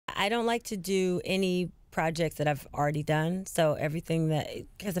I don't like to do any projects that I've already done. So everything that,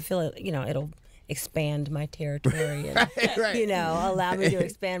 because I feel, it'll expand my territory and, allow me to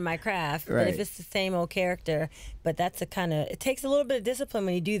expand my craft. But if it's the same old character, but that's it takes a little bit of discipline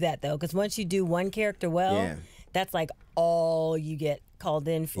when you do that, though, because once you do one character well, that's like all you get called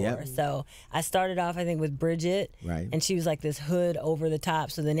in for. Yep. So I started off, I think, with Bridget, and she was like this hood over the top.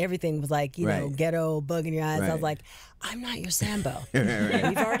 So then everything was like, ghetto, bug in your eyes. I was like, I'm not your Sambo. We've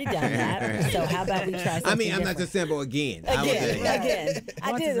already done that. So how about we try something I'm not your Sambo again. Again.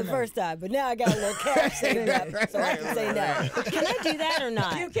 I did it the first time, but now I got a little cash saved up, so I can say no. Can I do that or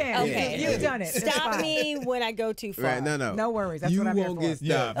not? You can. Okay. You've done it. Stop me when I go too far. No worries. That's what I'm here for. You won't get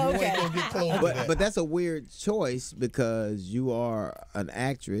stopped. Okay. You ain't gonna get close But that's a weird choice because you are an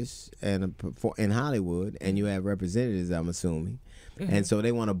actress and in Hollywood, and you have representatives, I'm assuming, and so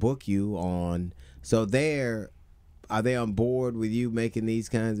they want to book you on. So are they on board with you making these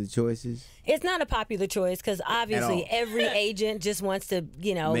kinds of choices? It's not a popular choice because obviously every agent just wants to,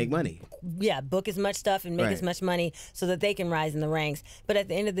 make money. Yeah, book as much stuff and make as much money so that they can rise in the ranks. But at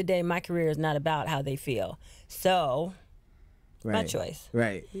the end of the day, my career is not about how they feel. So. My choice.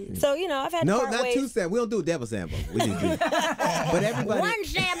 Right. So, I've had not two Sambo. We don't do a double Sambo. We just do but everybody. One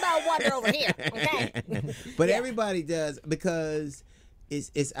Sambo, one over here. Okay. But everybody does because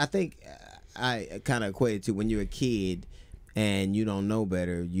it's I think I kind of equate it to when you're a kid and you don't know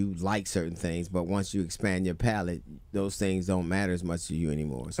better, you like certain things, but once you expand your palette, those things don't matter as much to you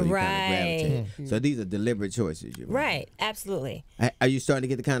anymore. So you kind of gravitate. So these are deliberate choices. Right. Absolutely. Are you starting to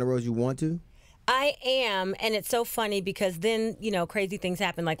get the kind of roles you want to? I am, and it's so funny because then, crazy things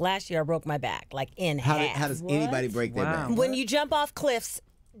happen. Like last year, I broke my back, like in half. How does anybody break their back? When you jump off cliffs,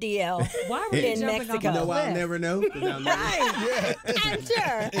 DL, why were you in Mexico. You know why I'll never know? I'm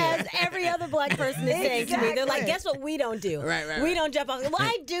sure, as every other black person is saying to me, they're like, guess what we don't do? We don't jump off. Well,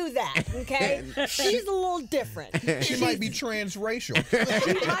 I do that, okay? She's a little different. She might be transracial.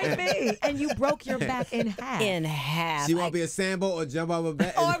 She might be. And you broke your back in half. In half. She won't be a Sambo or jump off a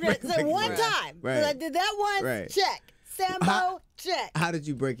back? Or one time. So I did that once, check. Sambo, check. How did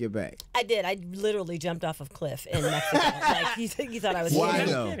you break your back? I did. I literally jumped off a cliff in Mexico. Like you thought I was Why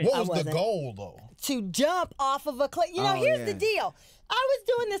kidding. What was the goal, though? To jump off of a cliff. Here's the deal. I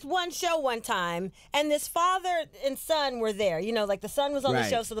was doing this one show one time, and this father and son were there. Like the son was on the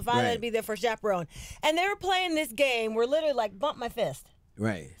show, so the father had to be there for chaperone. And they were playing this game where literally, like, bump my fist.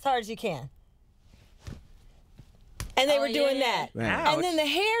 Right. As hard as you can. And they were doing that. Right. And then the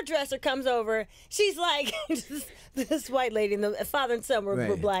hairdresser comes over. She's like, this white lady, and the father and son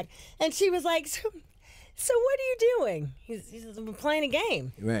were black. And she was like, so what are you doing? He says, I'm playing a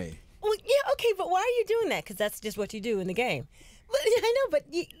game. Right. Well, yeah, okay, but why are you doing that? Because that's just what you do in the game. But, I know, but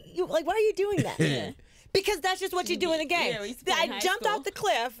you like, why are you doing that? Because that's just what you do in the game. I jumped off the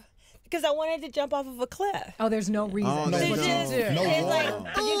cliff. Because I wanted to jump off of a cliff. Oh, there's no reason. Oh, There's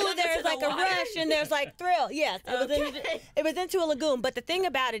there's like a rush and there's like thrill. Yes, it was into a lagoon. But the thing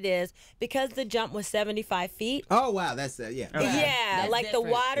about it is, because the jump was 75 feet. Oh, wow. That's, Yeah, That's like different.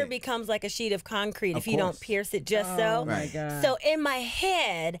 the water becomes like a sheet of concrete if you don't pierce it just so. Oh, my God. So in my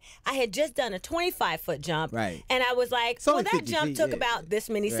head, I had just done a 25-foot jump. Right. And I was like, It's only well, that 50 jump feet, took about this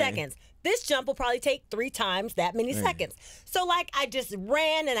many seconds. This jump will probably take 3 times that many seconds. So, like, I just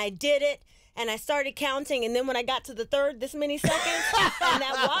ran and I did it. And I started counting, and then when I got to the third, this many seconds, and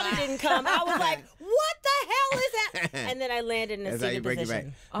that water didn't come, I was like, what the hell is that? And then I landed in a seated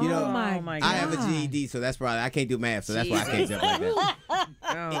position. Oh, my God. I have a GED, so that's probably, I can't do math, so that's why I can't jump like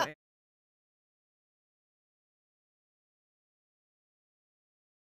that.